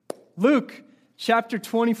Luke chapter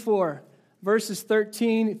 24, verses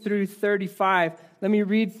 13 through 35. Let me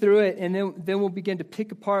read through it, and then we'll begin to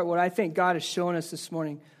pick apart what I think God is showing us this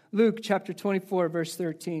morning. Luke chapter 24, verse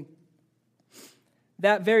 13.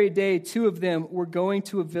 That very day, two of them were going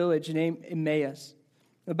to a village named Emmaus,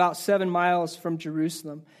 about 7 miles from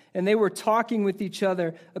Jerusalem. And they were talking with each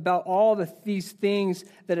other about all these things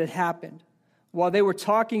that had happened. While they were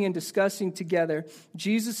talking and discussing together,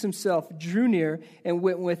 Jesus himself drew near and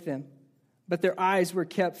went with them. But their eyes were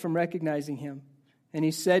kept from recognizing him. And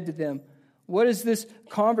he said to them, "What is this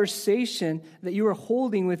conversation that you are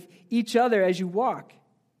holding with each other as you walk?"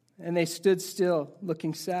 And they stood still,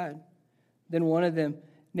 looking sad. Then one of them,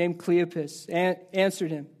 named Cleopas,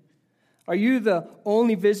 answered him, "Are you the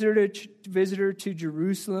only visitor to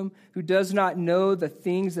Jerusalem who does not know the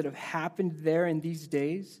things that have happened there in these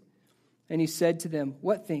days?" And he said to them,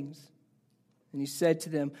 "What things?" And he said to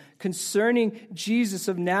them, "Concerning Jesus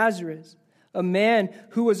of Nazareth, a man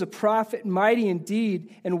who was a prophet, mighty in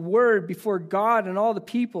deed and word before God and all the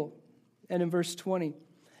people." And in verse 20,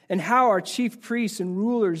 "And how our chief priests and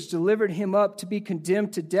rulers delivered him up to be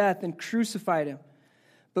condemned to death and crucified him.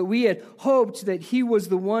 But we had hoped that he was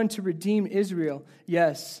the one to redeem Israel.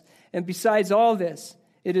 Yes, and besides all this,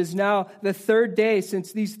 it is now the third day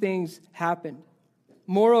since these things happened.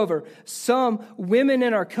 Moreover, some women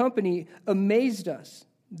in our company amazed us.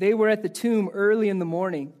 They were at the tomb early in the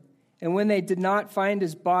morning, and when they did not find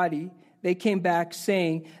his body, they came back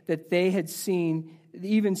saying that they had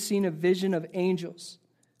even seen a vision of angels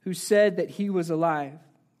who said that he was alive."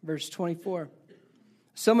 Verse 24.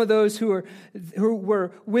 "Some of those who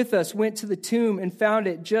were with us went to the tomb and found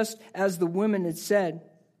it just as the women had said,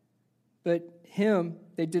 but him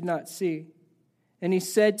they did not see. And he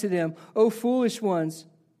said to them, 'O foolish ones,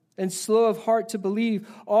 and slow of heart to believe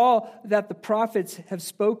all that the prophets have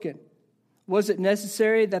spoken. Was it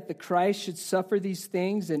necessary that the Christ should suffer these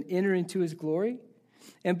things and enter into his glory?'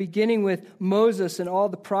 And beginning with Moses and all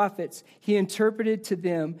the prophets, he interpreted to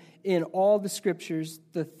them in all the scriptures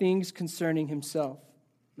the things concerning himself."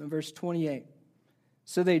 In verse 28,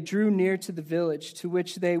 "So they drew near to the village to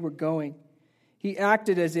which they were going. He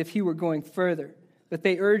acted as if he were going further, but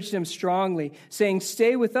they urged him strongly, saying,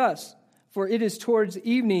 'Stay with us, for it is towards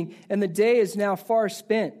evening, and the day is now far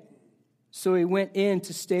spent.' So he went in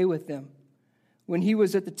to stay with them. When he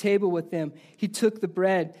was at the table with them, he took the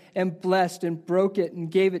bread and blessed and broke it and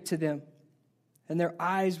gave it to them. And their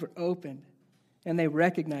eyes were opened, and they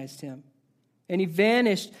recognized him. And he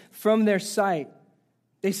vanished from their sight.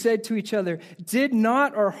 They said to each other, 'Did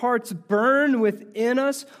not our hearts burn within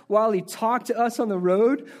us while he talked to us on the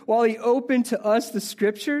road, while he opened to us the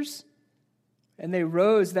scriptures?' And they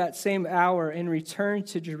rose that same hour and returned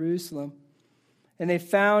to Jerusalem. And they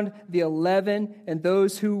found the 11 and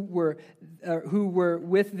those who were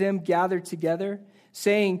with them gathered together,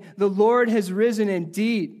 saying, 'The Lord has risen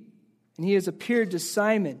indeed, and he has appeared to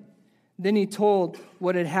Simon.' Then he told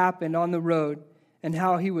what had happened on the road and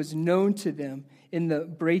how he was known to them in the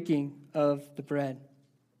breaking of the bread."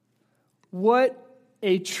 What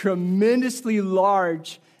a tremendously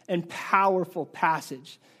large and powerful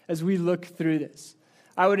passage as we look through this.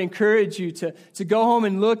 I would encourage you to go home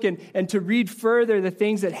and look and to read further the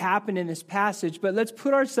things that happen in this passage. But let's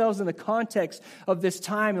put ourselves in the context of this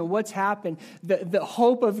time and what's happened. The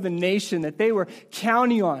hope of the nation that they were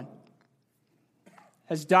counting on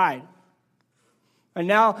has died. And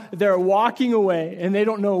now they're walking away and they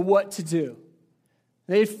don't know what to do.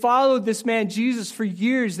 They had followed this man Jesus for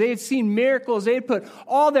years. They had seen miracles. They had put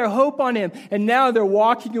all their hope on him. And now they're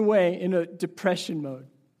walking away in a depression mode.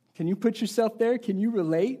 Can you put yourself there? Can you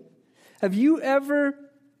relate? Have you ever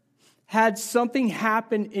had something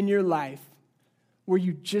happen in your life where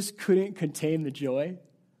you just couldn't contain the joy?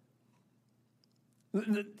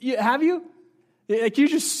 Have you? Like you're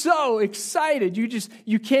just so excited.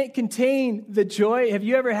 You can't contain the joy. Have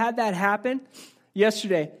you ever had that happen?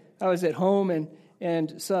 Yesterday, I was at home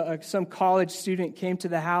and some college student came to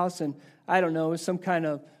the house, and I don't know, it was some kind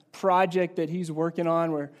of project that he's working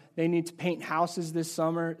on where they need to paint houses this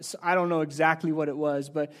summer. So I don't know exactly what it was,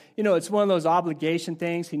 but it's one of those obligation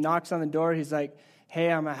things. He knocks on the door. He's like,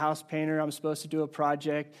 "Hey, I'm a house painter. I'm supposed to do a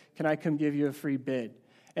project. Can I come give you a free bid?"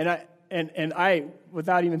 And I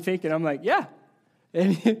without even thinking, I'm like, "Yeah."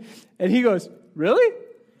 And he goes, "Really?"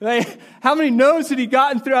 Like, how many no's had he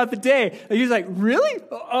gotten throughout the day? And he's like, "Really?"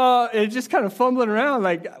 And just kind of fumbling around,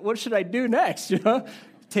 like, what should I do next?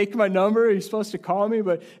 Take my number. He's supposed to call me,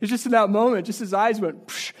 but it's just in that moment, just his eyes went,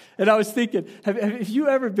 psh, and I was thinking, have you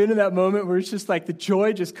ever been in that moment where it's just like the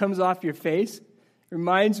joy just comes off your face? It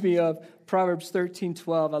reminds me of Proverbs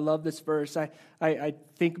 13:12. I love this verse. I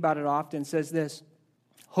think about it often. It says this: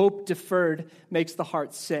 Hope deferred makes the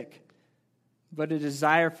heart sick, but a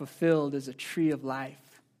desire fulfilled is a tree of life.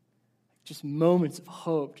 Just moments of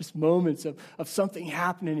hope, just moments of something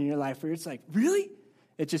happening in your life where it's like, really?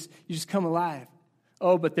 You just come alive.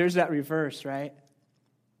 Oh, but there's that reverse, right?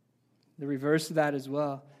 The reverse of that as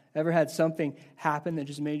well. Ever had something happen that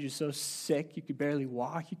just made you so sick you could barely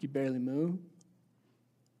walk, you could barely move?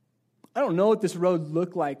 I don't know what this road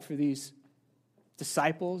looked like for these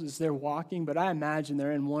disciples as they're walking, but I imagine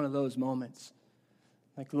they're in one of those moments.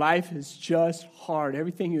 Like life is just hard.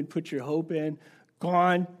 Everything you would put your hope in,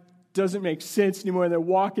 gone, doesn't make sense anymore. They're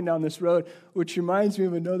walking down this road, which reminds me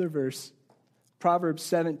of another verse, Proverbs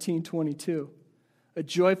 17:22. A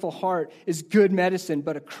joyful heart is good medicine,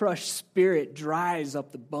 but a crushed spirit dries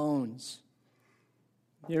up the bones.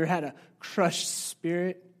 You ever had a crushed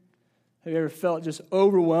spirit? Have you ever felt just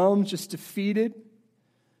overwhelmed, just defeated?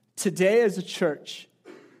 Today as a church,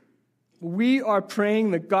 we are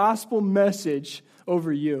praying the gospel message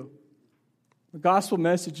over you. The gospel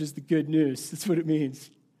message is the good news. That's what it means.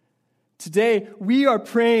 Today, we are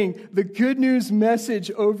praying the good news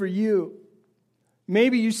message over you.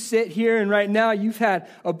 Maybe you sit here and right now you've had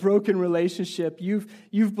a broken relationship.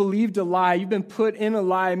 You've believed a lie. You've been put in a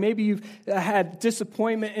lie. Maybe you've had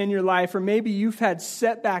disappointment in your life, or maybe you've had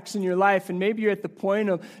setbacks in your life, and maybe you're at the point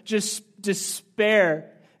of just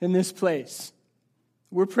despair in this place.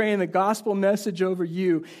 We're praying the gospel message over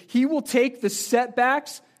you. He will take the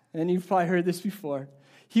setbacks, and you've probably heard this before.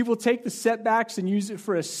 He will take the setbacks and use it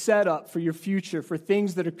for a setup for your future, for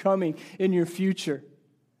things that are coming in your future.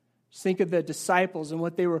 Just think of the disciples and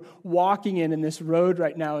what they were walking in this road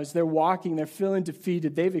right now. As they're walking, they're feeling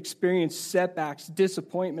defeated. They've experienced setbacks,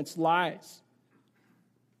 disappointments, lies.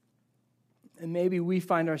 And maybe we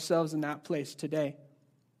find ourselves in that place today.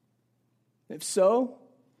 If so,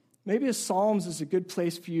 maybe a Psalms is a good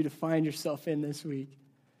place for you to find yourself in this week.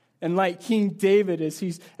 And like King David, as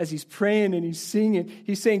he's praying and he's singing,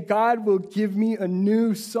 he's saying, God will give me a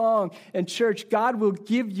new song. And church, God will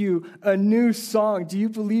give you a new song. Do you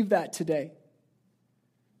believe that today?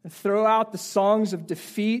 And throw out the songs of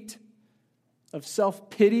defeat, of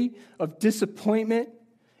self-pity, of disappointment,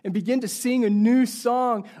 and begin to sing a new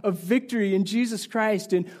song of victory in Jesus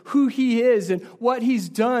Christ and who He is and what He's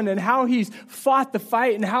done and how He's fought the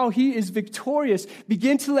fight and how He is victorious.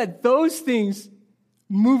 Begin to let those things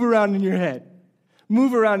move around in your head,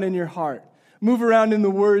 move around in your heart, move around in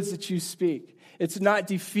the words that you speak. It's not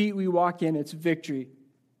defeat we walk in, it's victory.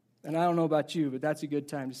 And I don't know about you, but that's a good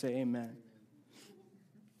time to say amen.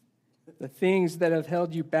 The things that have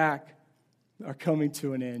held you back are coming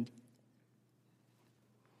to an end.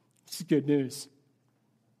 It's good news.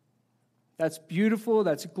 That's beautiful,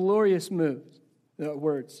 that's glorious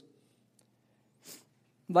words.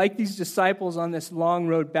 Like these disciples on this long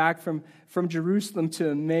road back from Jerusalem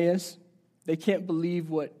to Emmaus, they can't believe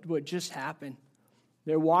what just happened.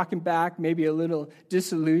 They're walking back, maybe a little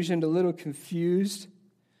disillusioned, a little confused.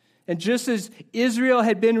 And just as Israel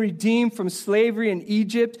had been redeemed from slavery in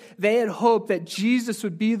Egypt, they had hoped that Jesus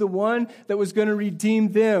would be the one that was going to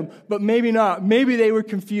redeem them. But maybe not. Maybe they were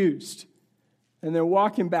confused. And they're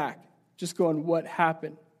walking back, just going, what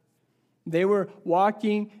happened? They were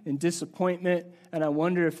walking in disappointment, and I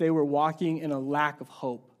wonder if they were walking in a lack of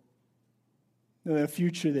hope. In a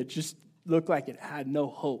future that just looked like it had no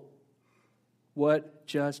hope. What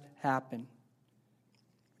just happened?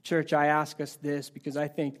 Church, I ask us this because I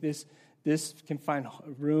think this can find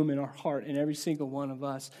room in our heart in every single one of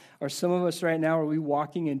us. Are some of us right now, are we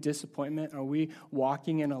walking in disappointment? Are we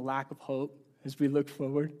walking in a lack of hope as we look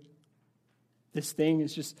forward? This thing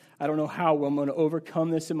is just, I don't know how I'm going to overcome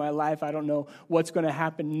this in my life. I don't know what's going to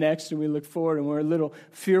happen next. And we look forward and we're a little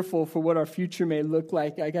fearful for what our future may look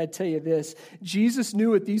like. I got to tell you this. Jesus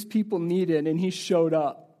knew what these people needed and He showed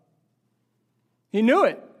up. He knew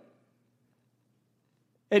it.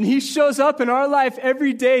 And He shows up in our life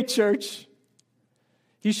every day, church.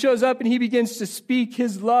 He shows up and He begins to speak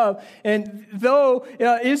His love. And though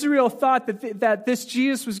Israel thought that this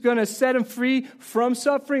Jesus was going to set them free from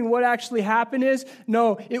suffering, what actually happened is,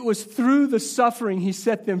 no, it was through the suffering He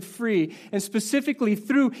set them free. And specifically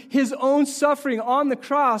through His own suffering on the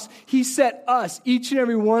cross, He set us, each and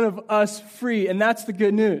every one of us, free. And that's the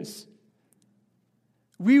good news.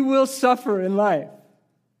 We will suffer in life.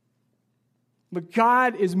 But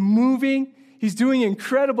God is moving. He's doing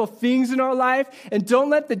incredible things in our life. And don't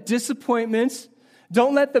let the disappointments,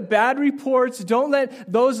 don't let the bad reports, don't let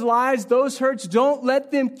those lies, those hurts, don't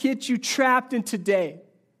let them get you trapped in today.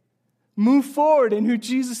 Move forward in who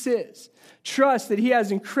Jesus is. Trust that He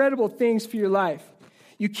has incredible things for your life.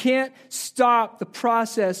 You can't stop the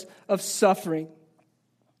process of suffering.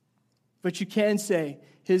 But you can say,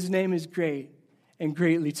 His name is great and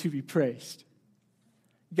greatly to be praised.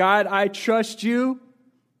 God, I trust you.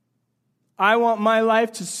 I want my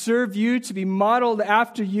life to serve you, to be modeled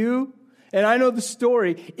after you. And I know the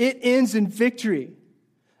story. It ends in victory.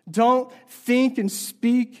 Don't think and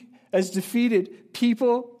speak as defeated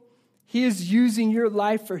people. He is using your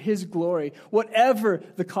life for His glory, whatever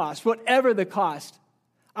the cost, whatever the cost.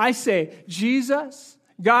 I say, Jesus,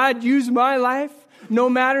 God, use my life, no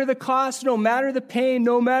matter the cost, no matter the pain,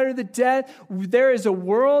 no matter the death. There is a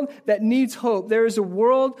world that needs hope. There is a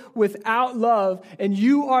world without love, and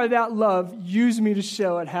you are that love. Use me to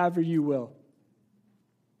show it however you will.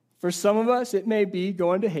 For some of us, it may be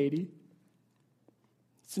going to Haiti.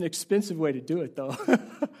 It's an expensive way to do it, though.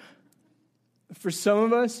 For some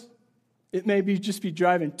of us, it may be just be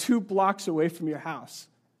driving 2 blocks away from your house.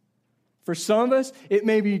 For some of us, it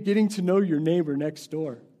may be getting to know your neighbor next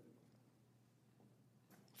door.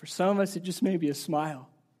 For some of us, it just may be a smile.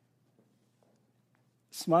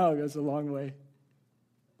 A smile goes a long way.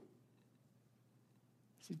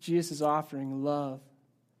 See, Jesus is offering love.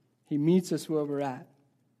 He meets us where we're at.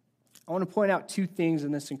 I want to point out 2 things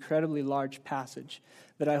in this incredibly large passage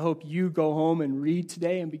that I hope you go home and read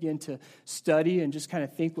today and begin to study and just kind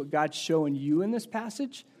of think what God's showing you in this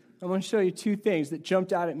passage. I want to show you 2 things that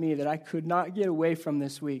jumped out at me that I could not get away from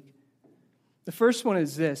this week. The first one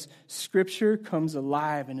is this: Scripture comes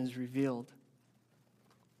alive and is revealed.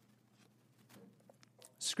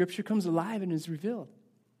 Scripture comes alive and is revealed.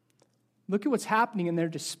 Look at what's happening in their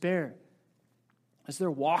despair as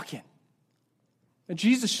they're walking. And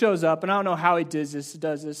Jesus shows up, and I don't know how He does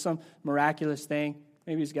this, some miraculous thing.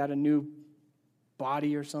 Maybe He's got a new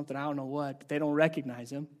body or something, I don't know what, but they don't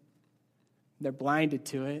recognize Him. They're blinded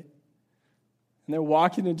to it. And they're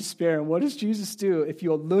walking in despair. And what does Jesus do? If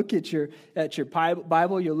you'll look at your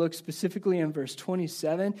Bible, you'll look specifically in verse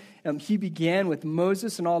 27. He began with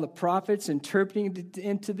Moses and all the prophets, interpreting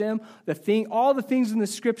into them all the things in the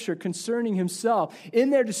Scripture concerning Himself. In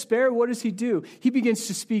their despair, what does He do? He begins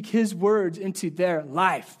to speak His words into their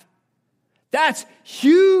life. That's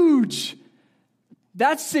huge.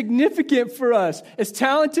 That's significant for us. As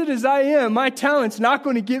talented as I am, my talent's not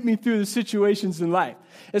going to get me through the situations in life.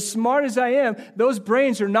 As smart as I am, those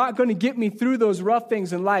brains are not going to get me through those rough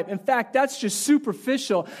things in life. In fact, that's just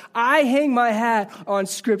superficial. I hang my hat on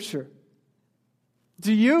Scripture.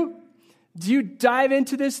 Do you? Do you dive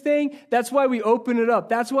into this thing? That's why we open it up.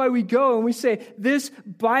 That's why we go and we say, this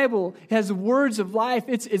Bible has words of life.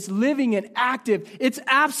 It's living and active. It's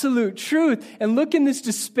absolute truth. And look in this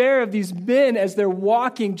despair of these men as they're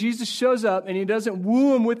walking. Jesus shows up and He doesn't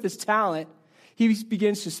woo them with His talent. He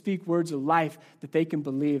begins to speak words of life that they can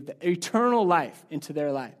believe, the eternal life into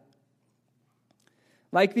their life.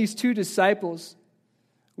 Like these 2 disciples,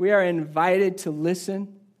 we are invited to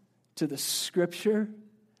listen to the Scripture.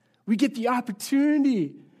 We get the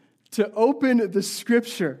opportunity to open the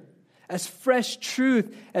Scripture as fresh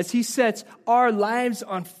truth as He sets our lives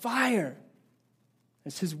on fire,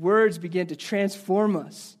 as His words begin to transform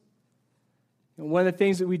us. And one of the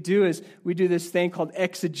things that we do is we do this thing called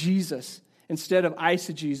exegesis instead of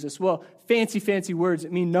eisegesis. Well, fancy words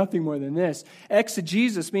that mean nothing more than this.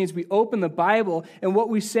 Exegesis means we open the Bible and what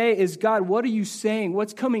we say is, God, what are you saying?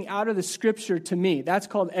 What's coming out of the Scripture to me? That's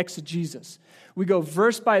called exegesis. We go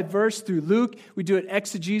verse by verse through Luke. We do it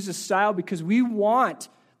exegesis style because we want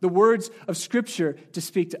the words of Scripture to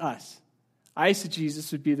speak to us.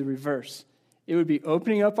 Eisegesis would be the reverse. It would be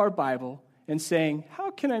opening up our Bible and saying,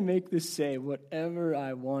 how can I make this say whatever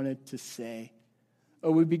I want it to say?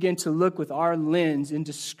 Or we begin to look with our lens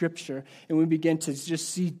into Scripture and we begin to just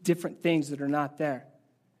see different things that are not there.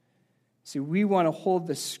 See, we want to hold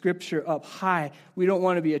the Scripture up high. We don't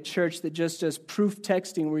want to be a church that just does proof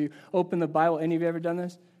texting where you open the Bible. Any of you ever done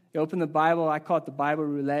this? You open the Bible, I call it the Bible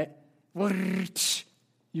roulette.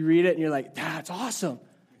 You read it and you're like, that's awesome.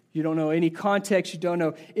 You don't know any context. You don't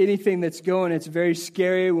know anything that's going. It's very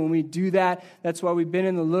scary when we do that. That's why we've been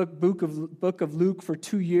in the book of Luke for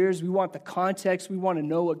 2 years. We want the context. We want to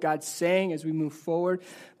know what God's saying as we move forward.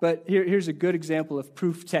 But here's a good example of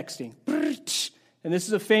proof texting. And this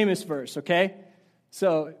is a famous verse, okay?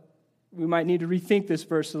 So we might need to rethink this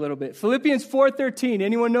verse a little bit. Philippians 4:13.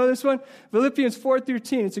 Anyone know this one? Philippians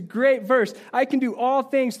 4:13. It's a great verse. I can do all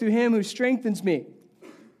things through Him who strengthens me.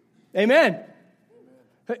 Amen.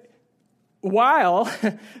 While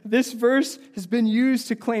this verse has been used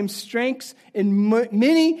to claim strengths in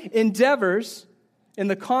many endeavors, in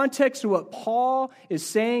the context of what Paul is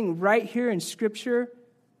saying right here in Scripture,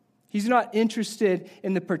 he's not interested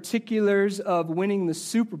in the particulars of winning the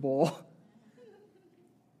Super Bowl.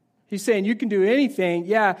 He's saying you can do anything.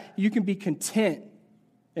 Yeah, you can be content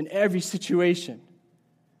in every situation.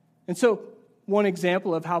 And so one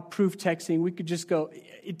example of how proof texting, we could just go,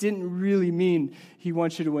 it didn't really mean he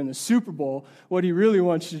wants you to win the Super Bowl. What he really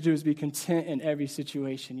wants you to do is be content in every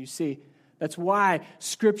situation. You see, that's why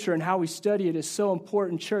Scripture and how we study it is so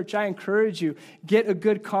important. Church, I encourage you, get a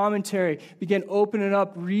good commentary. Begin opening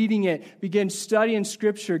up, reading it. Begin studying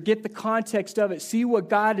Scripture. Get the context of it. See what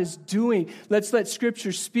God is doing. Let's let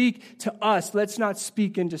Scripture speak to us. Let's not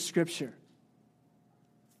speak into Scripture.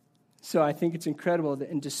 So I think it's incredible that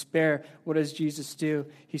in despair, what does Jesus do?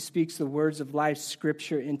 He speaks the words of life,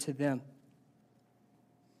 Scripture, into them.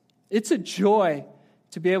 It's a joy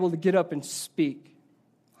to be able to get up and speak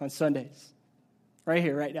on Sundays. Right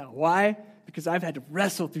here, right now. Why? Because I've had to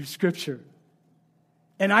wrestle through Scripture.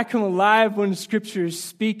 And I come alive when the Scripture is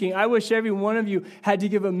speaking. I wish every one of you had to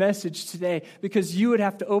give a message today, because you would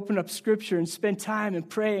have to open up Scripture and spend time and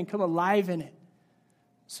pray and come alive in it.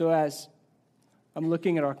 So as I'm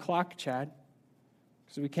looking at our clock, Chad,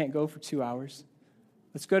 because we can't go for 2 hours.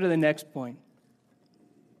 Let's go to the next point.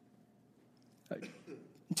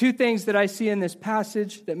 Two things that I see in this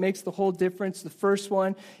passage that makes the whole difference. The first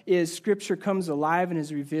one is Scripture comes alive and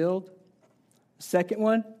is revealed. The second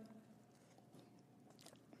one,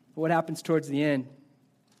 what happens towards the end?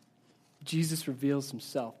 Jesus reveals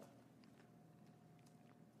himself.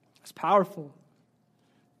 It's powerful.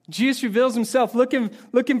 Jesus reveals himself. Look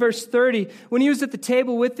in verse 30. When he was at the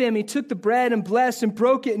table with them, he took the bread and blessed and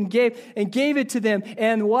broke it and gave it to them.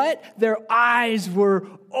 And what? Their eyes were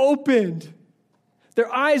opened.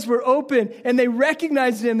 Their eyes were open, and they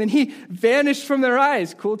recognized him, and he vanished from their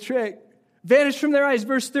eyes. Cool trick. Vanished from their eyes.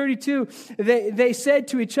 Verse 32, they said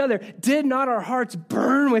to each other, did not our hearts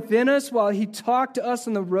burn within us while he talked to us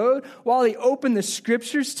on the road, while he opened the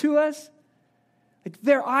Scriptures to us? Like,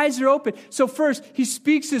 their eyes are open. So first, he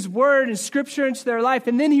speaks his word and Scripture into their life,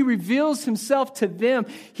 and then he reveals himself to them.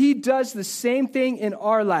 He does the same thing in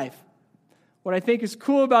our life. What I think is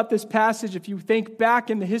cool about this passage, if you think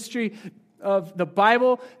back in the history of the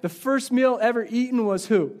Bible, the first meal ever eaten was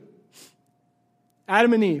who?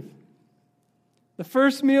 Adam and Eve. The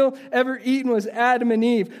first meal ever eaten was Adam and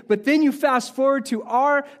Eve. But then you fast forward to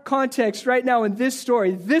our context right now in this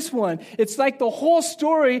story, this one. It's like the whole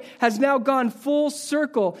story has now gone full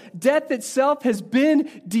circle. Death itself has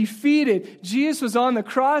been defeated. Jesus was on the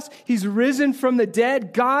cross. He's risen from the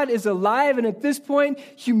dead. God is alive. And at this point,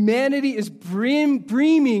 humanity is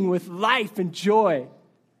brimming with life and joy.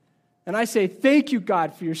 And I say, thank you,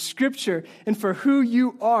 God, for your Scripture and for who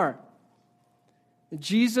you are.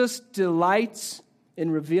 Jesus delights in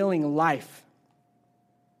revealing life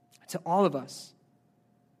to all of us.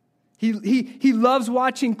 He loves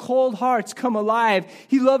watching cold hearts come alive.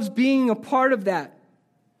 He loves being a part of that.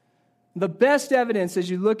 The best evidence, as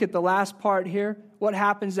you look at the last part here, what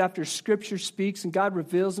happens after Scripture speaks and God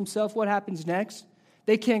reveals himself, what happens next?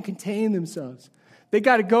 They can't contain themselves. They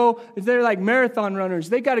got to go, they're like marathon runners.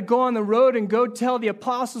 They got to go on the road and go tell the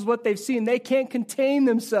apostles what they've seen. They can't contain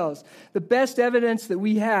themselves. The best evidence that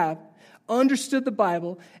we have, understood the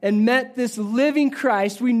Bible and met this living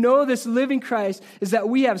Christ, we know this living Christ, is that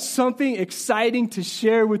we have something exciting to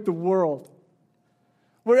share with the world.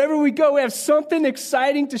 Wherever we go, we have something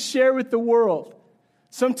exciting to share with the world.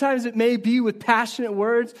 Sometimes it may be with passionate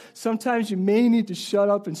words. Sometimes you may need to shut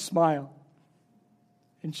up and smile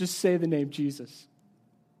and just say the name Jesus.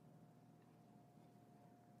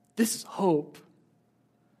 This is hope.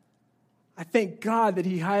 I thank God that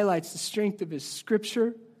he highlights the strength of his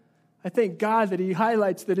Scripture. I thank God that he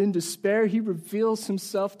highlights that in despair, he reveals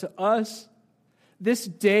himself to us. This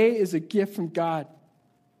day is a gift from God.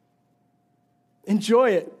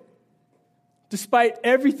 Enjoy it. Despite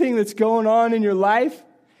everything that's going on in your life,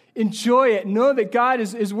 enjoy it. Know that God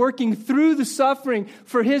is working through the suffering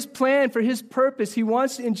for his plan, for his purpose. He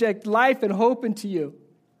wants to inject life and hope into you.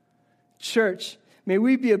 Church, may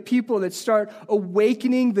we be a people that start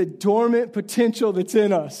awakening the dormant potential that's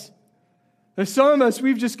in us. There's some of us,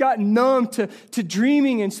 we've just gotten numb to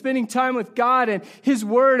dreaming and spending time with God and his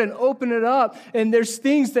word and open it up. And there's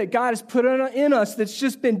things that God has put in us that's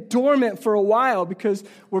just been dormant for a while because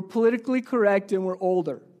we're politically correct and we're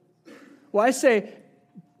older. Well, I say,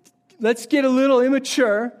 let's get a little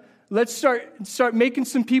immature. Let's start making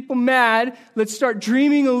some people mad. Let's start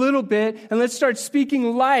dreaming a little bit, and let's start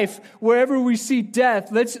speaking life wherever we see death.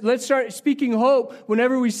 Let's start speaking hope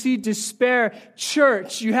whenever we see despair.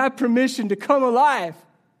 Church, you have permission to come alive.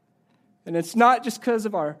 And it's not just because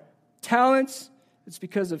of our talents. It's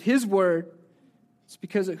because of his word. It's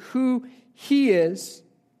because of who he is.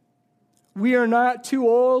 We are not too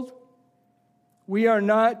old. We are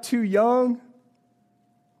not too young.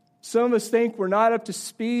 Some of us think we're not up to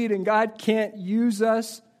speed and God can't use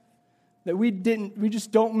us. that we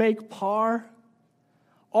just don't make par.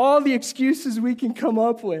 All the excuses we can come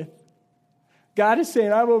up with. God is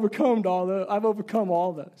saying, I've overcome all those. I've overcome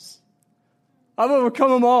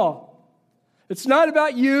them all. It's not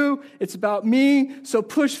about you, it's about me. So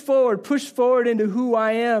push forward into who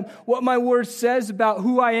I am, what my word says about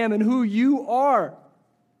who I am and who you are.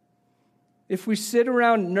 If we sit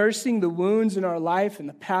around nursing the wounds in our life and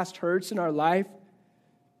the past hurts in our life,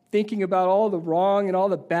 thinking about all the wrong and all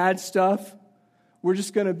the bad stuff, we're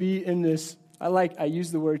just going to be in this, I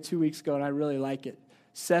used the word 2 weeks ago and I really like it,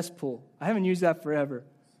 cesspool. I haven't used that forever.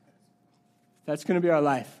 That's going to be our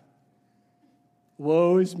life.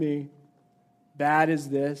 Woe is me. Bad is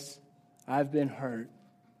this. I've been hurt.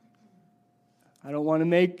 I don't want to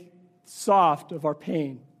make soft of our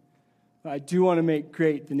pain. But I do want to make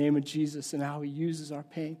great the name of Jesus and how he uses our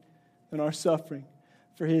pain and our suffering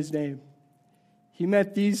for his name. He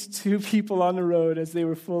met these two people on the road as they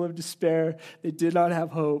were full of despair. They did not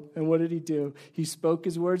have hope. And what did he do? He spoke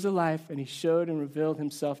his words of life and he showed and revealed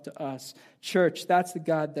himself to us. Church, that's the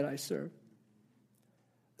God that I serve.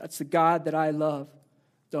 That's the God that I love.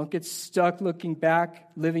 Don't get stuck looking back,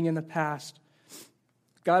 living in the past.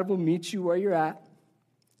 God will meet you where you're at.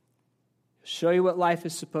 Show you what life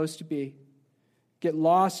is supposed to be. Get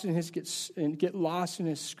lost in his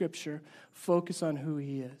scripture. Focus on who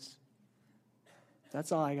he is.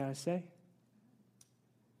 That's all I got to say.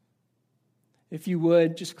 If you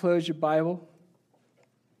would, just close your Bible.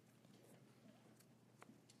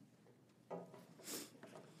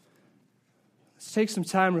 Let's take some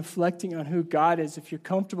time reflecting on who God is. If you're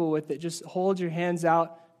comfortable with it, just hold your hands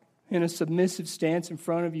out in a submissive stance in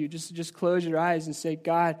front of you. Just close your eyes and say,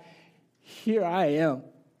 God, here I am.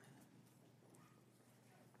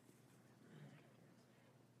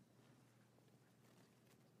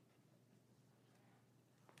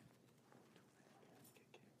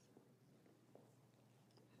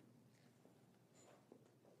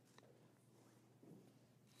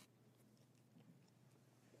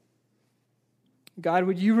 God,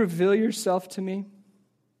 would you reveal yourself to me?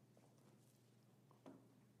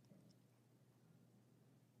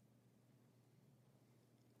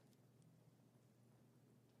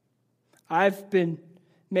 I've been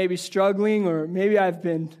maybe struggling, or maybe I've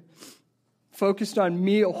been focused on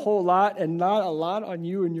me a whole lot and not a lot on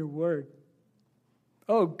you and your word.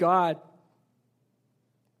 Oh God,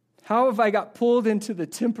 how have I got pulled into the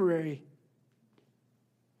temporary?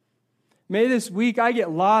 May this week I get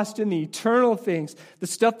lost in the eternal things, the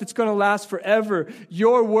stuff that's going to last forever,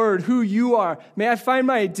 your word, who you are. May I find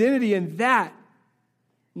my identity in that,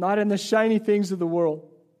 not in the shiny things of the world.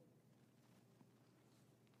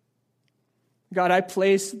 God, I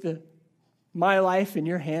place my life in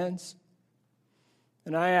your hands,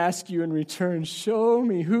 and I ask you in return, show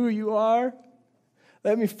me who you are.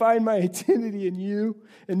 Let me find my identity in you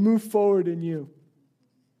and move forward in you.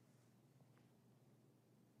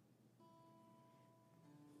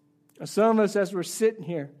 Some of us, as we're sitting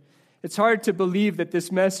here, it's hard to believe that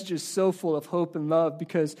this message is so full of hope and love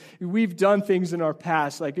because we've done things in our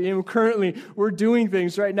past. Currently, we're doing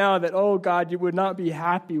things right now that, oh God, you would not be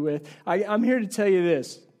happy with. I'm here to tell you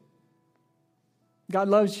this. God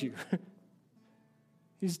loves you.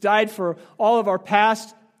 He's died for all of our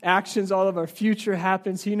past actions, all of our future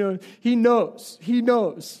happens. He knows. He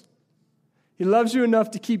knows. He loves you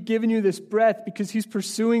enough to keep giving you this breath because he's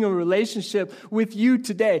pursuing a relationship with you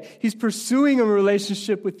today. He's pursuing a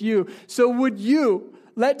relationship with you. So would you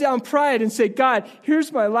let down pride and say, God,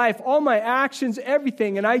 here's my life, all my actions,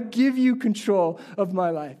 everything, and I give you control of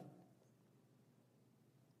my life.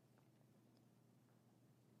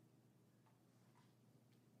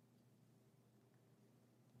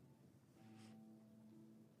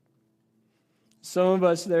 Some of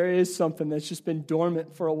us, there is something that's just been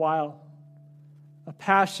dormant for a while. A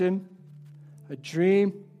passion, a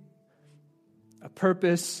dream, a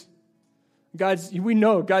purpose. We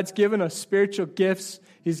know God's given us spiritual gifts.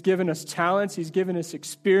 He's given us talents. He's given us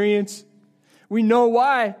experience. We know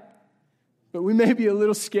why, but we may be a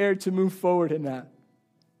little scared to move forward in that.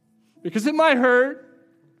 Because it might hurt.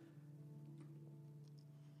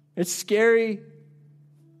 It's scary.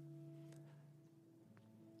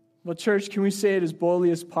 Well, church, can we say it as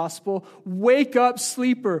boldly as possible? Wake up,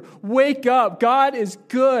 sleeper. Wake up. God is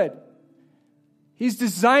good. He's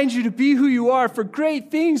designed you to be who you are for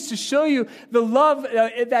great things, to show you the love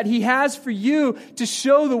that he has for you, to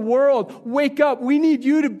show the world. Wake up. We need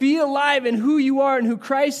you to be alive in who you are and who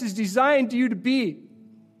Christ has designed you to be.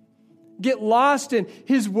 Get lost in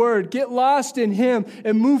his word. Get lost in him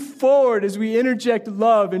and move forward as we interject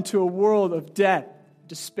love into a world of death,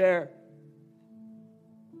 despair.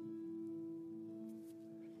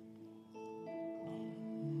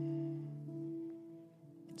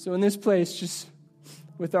 So in this place, just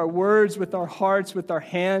with our words, with our hearts, with our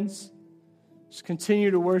hands, just continue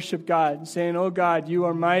to worship God, saying, oh God, you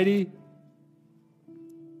are mighty.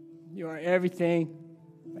 You are everything.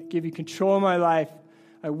 I give you control of my life.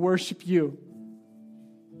 I worship you.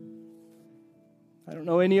 I don't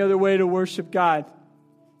know any other way to worship God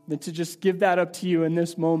than to just give that up to you in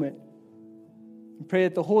this moment. And pray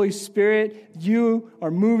that the Holy Spirit, you are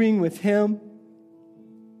moving with Him,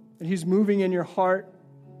 that He's moving in your heart.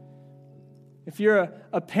 If you're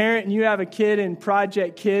a parent and you have a kid in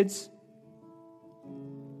Project Kids,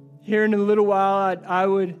 here in a little while, I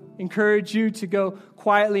would encourage you to go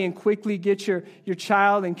quietly and quickly get your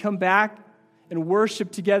child and come back and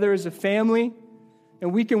worship together as a family.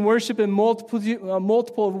 And we can worship in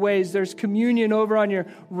multiple ways. There's communion over on your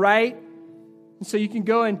right. And so you can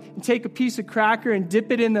go and take a piece of cracker and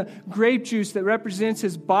dip it in the grape juice that represents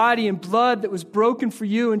His body and blood that was broken for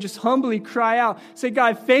you, and just humbly cry out. Say,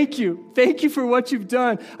 God, thank you. Thank you for what you've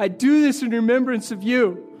done. I do this in remembrance of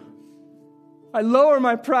you. I lower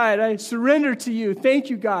my pride. I surrender to you. Thank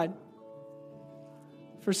you, God.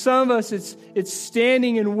 For some of us, it's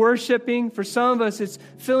standing and worshiping. For some of us, it's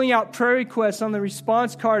filling out prayer requests on the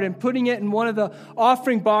response card and putting it in one of the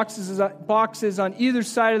offering boxes on either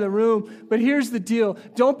side of the room. But here's the deal.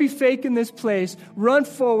 Don't be fake in this place. Run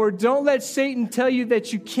forward. Don't let Satan tell you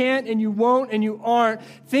that you can't and you won't and you aren't.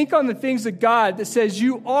 Think on the things of God that says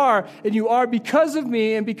you are, and you are because of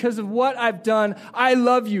me and because of what I've done. I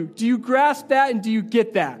love you. Do you grasp that, and do you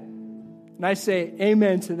get that? And I say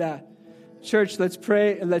amen to that. Church, let's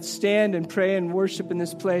pray and let's stand and pray and worship in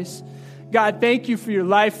this place. God, thank you for your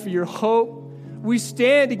life, for your hope. We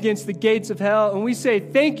stand against the gates of hell and we say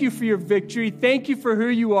thank you for your victory. Thank you for who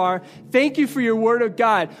you are. Thank you for your word of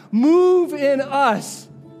God. Move in us.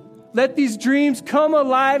 Let these dreams come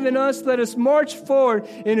alive in us. Let us march forward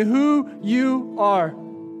in who you are.